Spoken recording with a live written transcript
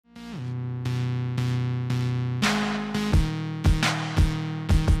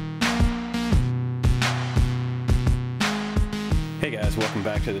guys, welcome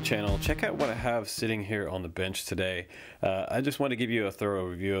back to the channel. Check out what I have sitting here on the bench today. I just want to give you a thorough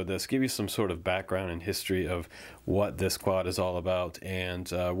review of this, give you some sort of background and history of what this quad is all about and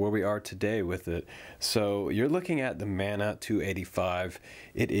where we are today with it. So you're looking at the Mana 285.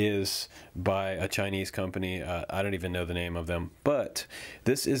 It is by a Chinese company. I don't even know the name of them, but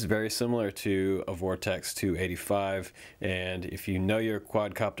this is very similar to a Vortex 285. And if you know your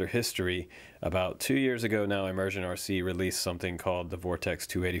quadcopter history, about 2 years ago now, Immersion RC released something called the Vortex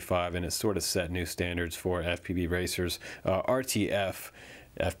 285, and it sort of set new standards for FPV racers, RTF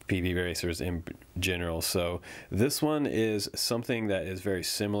FPV racers in general. So this one is something that is very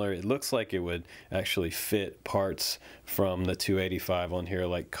similar. It looks like it would actually fit parts from the 285 on here,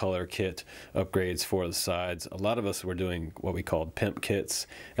 like color kit upgrades for the sides. A lot of us were doing what we called pimp kits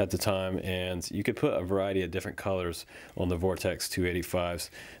at the time, and you could put a variety of different colors on the Vortex 285s.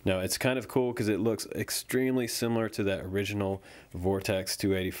 Now it's kind of cool because it looks extremely similar to that original Vortex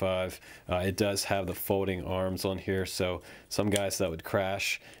 285. It does have the folding arms on here, so some guys that would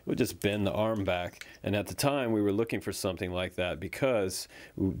crash would just bend the arm back, and at the time we were looking for something like that because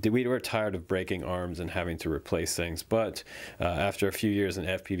we were tired of breaking arms and having to replace things. But after a few years in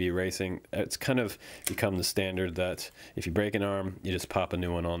FPV racing, it's kind of become the standard that if you break an arm, you just pop a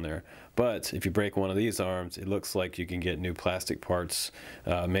new one on there. But if you break one of these arms, it looks like you can get new plastic parts,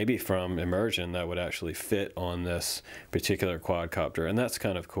 maybe from Immersion, that would actually fit on this particular quadcopter, and that's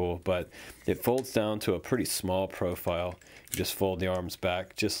kind of cool. But it folds down to a pretty small profile. You just fold the arms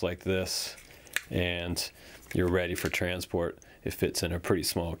back just like this, and you're ready for transport. It fits in a pretty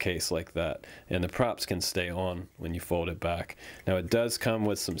small case like that, and the props can stay on when you fold it back. Now it does come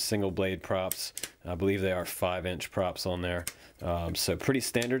with some single blade props. I believe they are 5-inch props on there, so pretty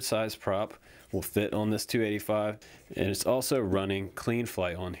standard size prop will fit on this 285, and it's also running clean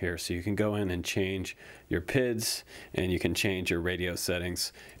flight on here, so you can go in and change your PIDs and you can change your radio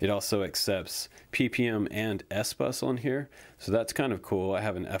settings. It also accepts PPM and SBUS on here, so that's kind of cool. I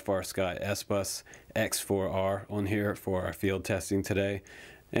have an FR Sky SBUS X4R on here for our field testing today.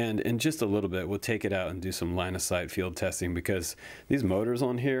 And in just a little bit, we'll take it out and do some line of sight field testing because these motors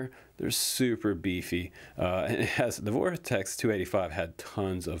on here, they're super beefy. And it has, the Vortex 285 had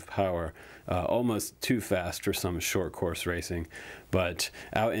tons of power, almost too fast for some short course racing. But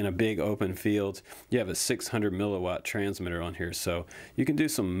out in a big open field, you have a 600 milliwatt transmitter on here, so you can do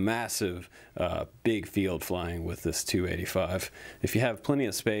some massive big field flying with this 285. If you have plenty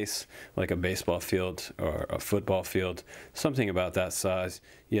of space, like a baseball field or a football field, something about that size,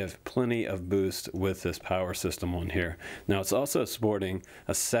 you have plenty of boost with this power system on here. Now it's also sporting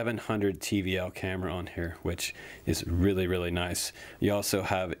a 700 TVL camera on here, which is really, really nice. You also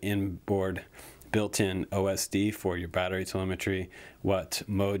have inboard built-in OSD for your battery telemetry, what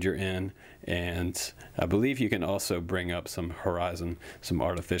mode you're in, and I believe you can also bring up some horizon, some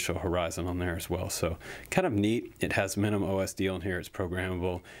artificial horizon on there as well. So kind of neat. It has minimum OSD on here. It's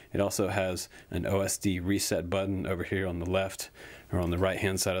programmable. It also has an OSD reset button over here on the left or on the right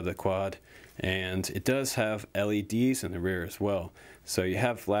hand side of the quad, and it does have LEDs in the rear as well. So you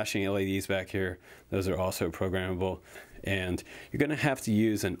have flashing LEDs back here. Those are also programmable, and you're going to have to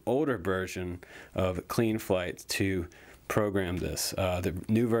use an older version of Clean Flight to program this. The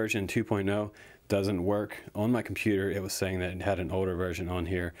new version 2.0 doesn't work. On my computer it was saying that it had an older version on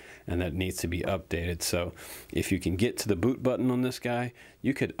here and that needs to be updated. So if you can get to the boot button on this guy,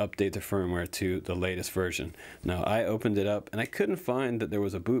 you could update the firmware to the latest version. Now I opened it up and I couldn't find that there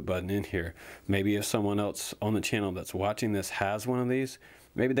was a boot button in here. Maybe if someone else on the channel that's watching this has one of these,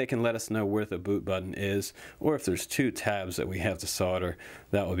 maybe they can let us know where the boot button is, or if there's 2 tabs that we have to solder,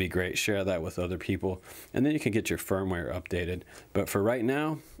 that would be great. Share that with other people, and then you can get your firmware updated. But for right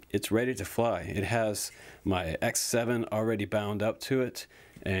now, it's ready to fly. It has my X7 already bound up to it,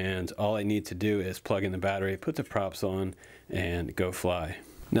 and all I need to do is plug in the battery, put the props on, and go fly.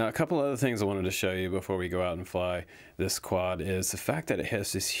 Now, a couple other things I wanted to show you before we go out and fly this quad is the fact that it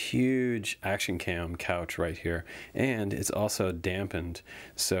has this huge action cam couch right here, and it's also dampened,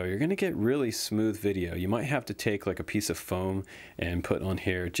 so you're going to get really smooth video. You might have to take like a piece of foam and put on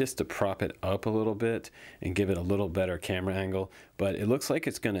here just to prop it up a little bit and give it a little better camera angle, but it looks like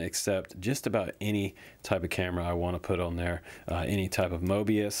it's going to accept just about any type of camera I want to put on there, any type of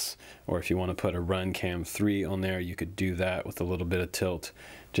Mobius, or if you want to put a Run Cam 3 on there, you could do that with a little bit of tilt.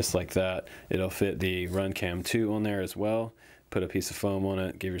 Just like that. It'll fit the Run Cam 2 on there as well. Put a piece of foam on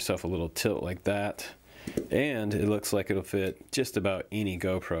it, give yourself a little tilt like that, and it looks like it'll fit just about any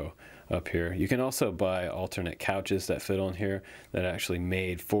GoPro up here. You can also buy alternate couches that fit on here that are actually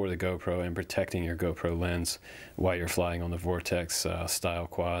made for the GoPro and protecting your GoPro lens while you're flying on the Vortex style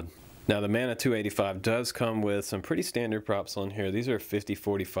quad. Now the Mana 285 does come with some pretty standard props on here. These are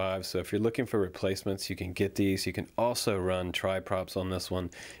 50-45, so if you're looking for replacements, you can get these. You can also run tri-props on this one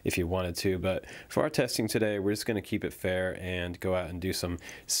if you wanted to, but for our testing today, we're just going to keep it fair and go out and do some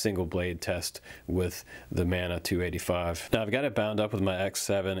single blade test with the Mana 285. Now I've got it bound up with my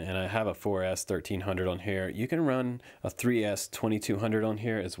X7 and I have a 4S 1300 on here. You can run a 3S 2200 on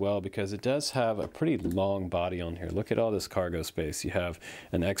here as well because it does have a pretty long body on here. Look at all this cargo space. You have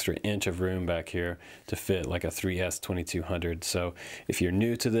an extra inch of room back here to fit like a 3S 2200. So if you're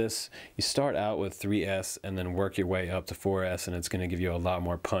new to this, you start out with 3S and then work your way up to 4S, and it's going to give you a lot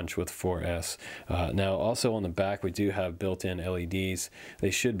more punch with 4S. Now also on the back we do have built-in LEDs.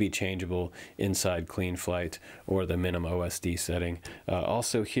 They should be changeable inside Clean Flight or the minimum OSD setting.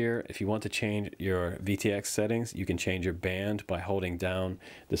 Also here, if you want to change your Vtx settings, you can change your band by holding down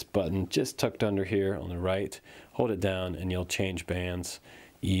this button just tucked under here on the right. Hold it down and you'll change bands,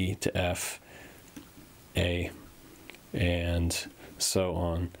 E to F, A, and so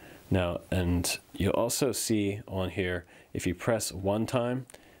on. Now, and you'll also see on here, if you press one time,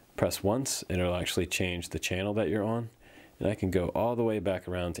 press once, it'll actually change the channel that you're on. And I can go all the way back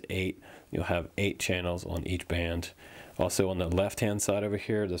around to 8. You'll have 8 channels on each band. Also on the left-hand side over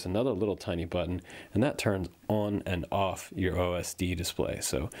here, there's another little tiny button, and that turns on and off your OSD display.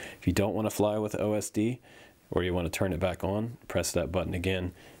 So if you don't want to fly with OSD, or you want to turn it back on, press that button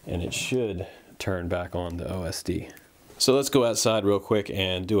again, and it should turn back on the OSD. So let's go outside real quick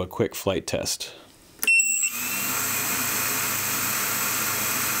and do a quick flight test.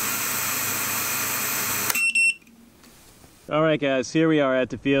 Alright guys, here we are at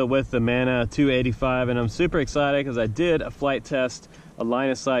the field with the Mana 285, and I'm super excited because I did a flight test, a line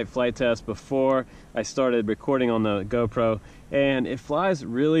of sight flight test before I started recording on the GoPro, and it flies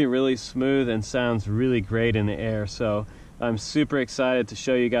really smooth and sounds really great in the air. So I'm super excited to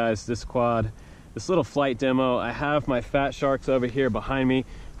show you guys this quad, this little flight demo. I have my Fat Sharks over here behind me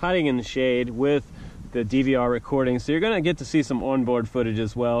hiding in the shade with the DVR recording, so you're going to get to see some onboard footage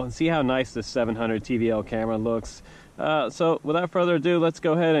as well and see how nice this 700 TVL camera looks. So without further ado, let's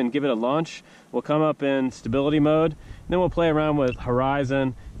go ahead and give it a launch. We'll come up in stability mode, and then we'll play around with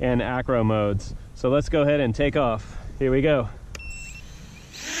horizon and acro modes. So let's go ahead and take off. Here we go.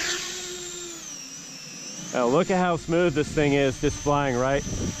 Now look at how smooth this thing is just flying right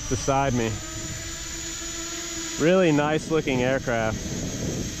beside me. Really nice looking aircraft.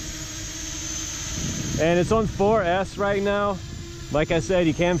 And it's on 4S right now. Like I said,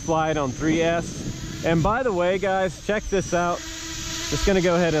 you can fly it on 3S. And by the way guys, check this out. Just gonna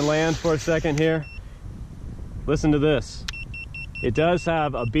go ahead and land for a second here. Listen to this. It does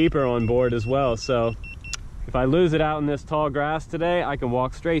have a beeper on board as well, so if I lose it out in this tall grass today, I can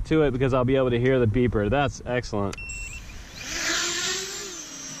walk straight to it because I'll be able to hear the beeper. That's excellent.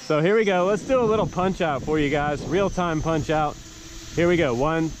 So here we go. Let's do a little punch out for you guys. Real-time punch out. Here we go.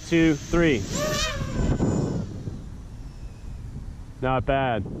 1, 2, 3. Not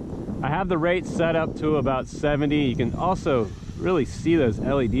bad. I have the rate set up to about 70. You can also really see those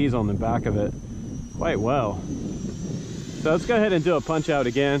LEDs on the back of it quite well. So let's go ahead and do a punch out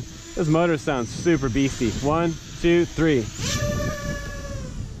again. This motor sounds super beasty. 1, 2, 3.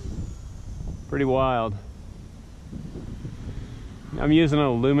 Pretty wild. I'm using a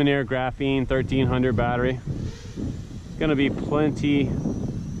Luminaire Graphene 1300 battery. It's gonna be plenty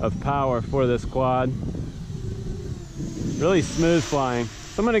of power for this quad. Really smooth flying.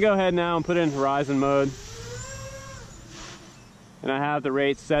 So I'm gonna go ahead now and put it in horizon mode. And I have the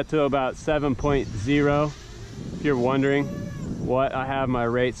rate set to about 7.0, if you're wondering what I have my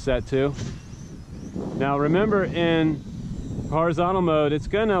rate set to. Now remember, in horizontal mode, it's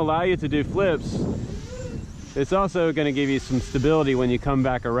going to allow you to do flips. It's also going to give you some stability when you come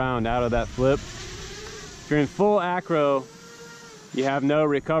back around out of that flip. If you're in full acro, you have no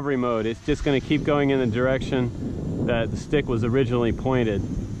recovery mode. It's just going to keep going in the direction that the stick was originally pointed.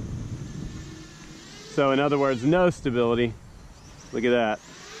 So in other words, no stability. Look at that.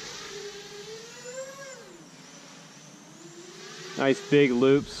 Nice big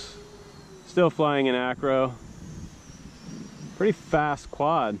loops. Still flying in acro. Pretty fast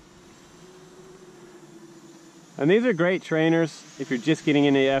quad. And these are great trainers. If you're just getting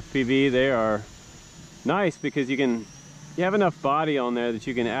into FPV, they are nice because you have enough body on there that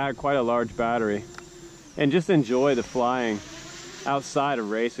you can add quite a large battery and just enjoy the flying outside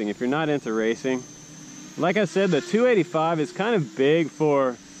of racing. If you're not into racing, like I said, the 285 is kind of big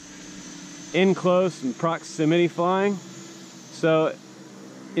for in close and proximity flying. So,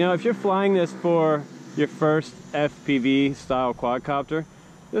 you know, if you're flying this for your first FPV style quadcopter,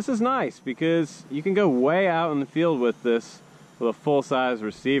 this is nice because you can go way out in the field with this with a full-size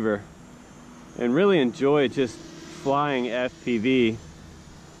receiver and really enjoy just flying FPV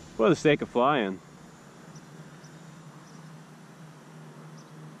for the sake of flying.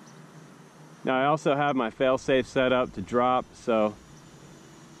 Now I also have my failsafe set up to drop, so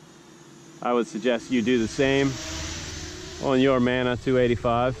I would suggest you do the same on your Mana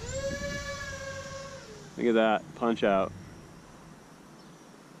 285. Look at that punch out.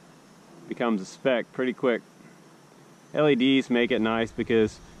 Becomes a speck pretty quick. LEDs make it nice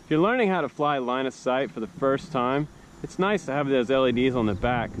because if you're learning how to fly line of sight for the first time, it's nice to have those LEDs on the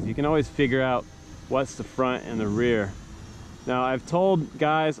back because you can always figure out what's the front and the rear. Now I've told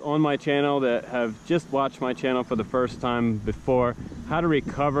guys on my channel that have just watched my channel for the first time before how to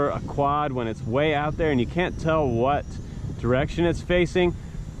recover a quad when it's way out there and you can't tell what direction it's facing.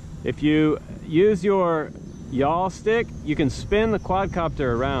 If you use your yaw stick, you can spin the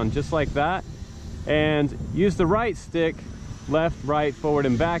quadcopter around just like that and use the right stick, left, right, forward,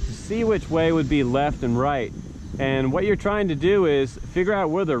 and back to see which way would be left and right. And what you're trying to do is figure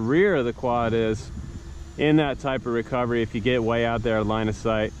out where the rear of the quad is in that type of recovery if you get way out there line of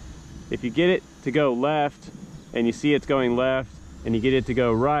sight. If you get it to go left and you see it's going left and you get it to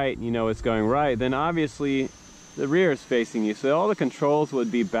go right, you know it's going right, then obviously the rear is facing you. So all the controls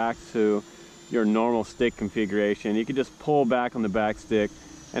would be back to your normal stick configuration. You could just pull back on the back stick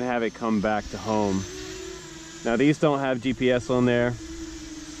and have it come back to home. Now these don't have GPS on there,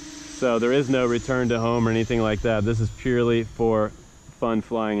 so there is no return to home or anything like that. This is purely for fun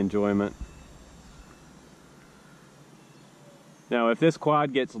flying enjoyment. Now if this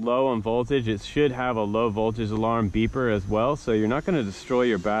quad gets low on voltage, it should have a low voltage alarm beeper as well, so you're not going to destroy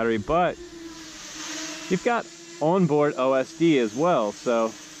your battery, but you've got onboard OSD as well, so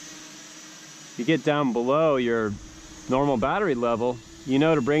if you get down below your normal battery level, you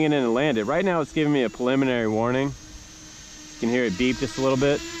know to bring it in and land it. Right now it's giving me a preliminary warning. You can hear it beep just a little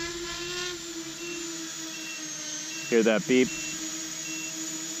bit. Hear that beep?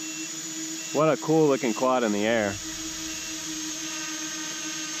 What a cool looking quad in the air.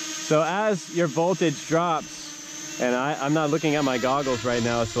 So as your voltage drops, and I'm not looking at my goggles right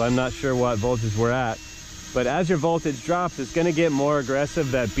now, so I'm not sure what voltage we're at, but as your voltage drops, it's going to get more aggressive.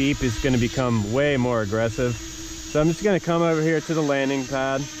 That beep is going to become way more aggressive. So I'm just going to come over here to the landing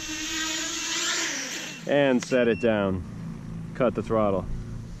pad and set it down. Cut the throttle.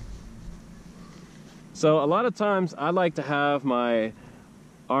 So a lot of times I like to have my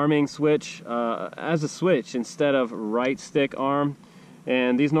arming switch as a switch instead of right stick arm.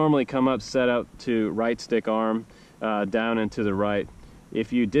 And these normally come up set up to right stick arm down and to the right.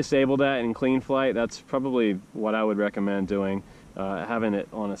 If you disable that in clean flight, that's probably what I would recommend doing, having it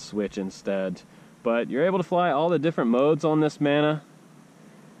on a switch instead. But you're able to fly all the different modes on this Mana.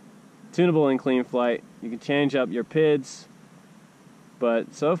 Tunable in clean flight. You can change up your PIDs.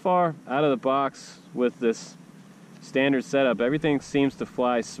 But so far, out of the box with this standard setup, everything seems to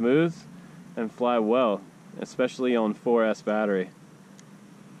fly smooth and fly well, especially on 4S battery.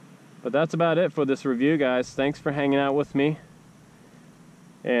 But that's about it for this review, guys. Thanks for hanging out with me.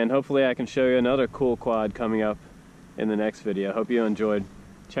 And hopefully I can show you another cool quad coming up in the next video. Hope you enjoyed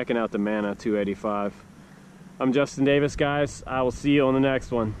checking out the Mana 285. I'm Justin Davis, guys. I will see you on the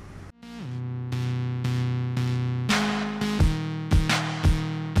next one.